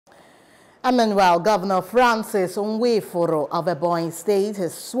And meanwhile, Governor Francis Nwifuru of Ebonyi State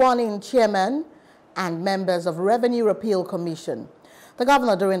has sworn in chairman and members of Revenue Appeal Commission. The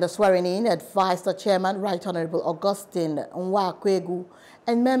governor, during the swearing-in, advised the chairman, Right Honorable Augustine Nwifuru,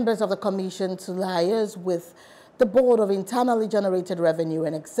 and members of the commission to liaise with the Board of Internally Generated Revenue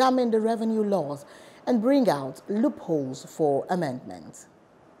and examine the revenue laws and bring out loopholes for amendment.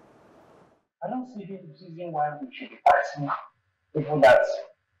 I don't see any reason why we should be taxing people that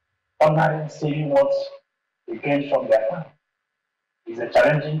ordinarily saving what they gain from their time. It's a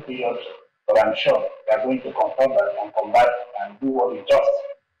challenging period, but I'm sure they are going to confront that and come back and do what is just,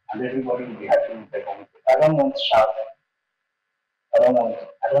 and everybody will be happy with their community. I don't want to shout. I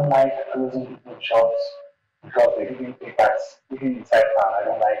don't like losing people jobs because they didn't pay tax, even inside town. I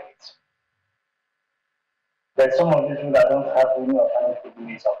don't like it. There's some of these people that don't have any alternative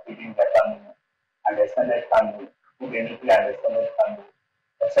means of feeding their family and extended family, who they nuclear and extended family,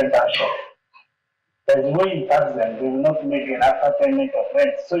 except that shop. There's a way you tax them, they will not make an after payment of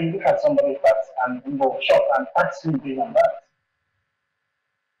rent. So you look at somebody's tax and you go shop and tax him based on that.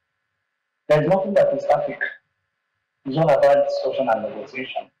 There's nothing that is static. It's all about discussion and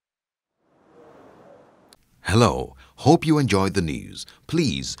negotiation. Hello, hope you enjoyed the news.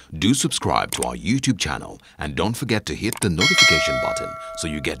 Please do subscribe to our YouTube channel and don't forget to hit the notification button so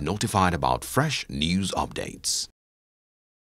you get notified about fresh news updates.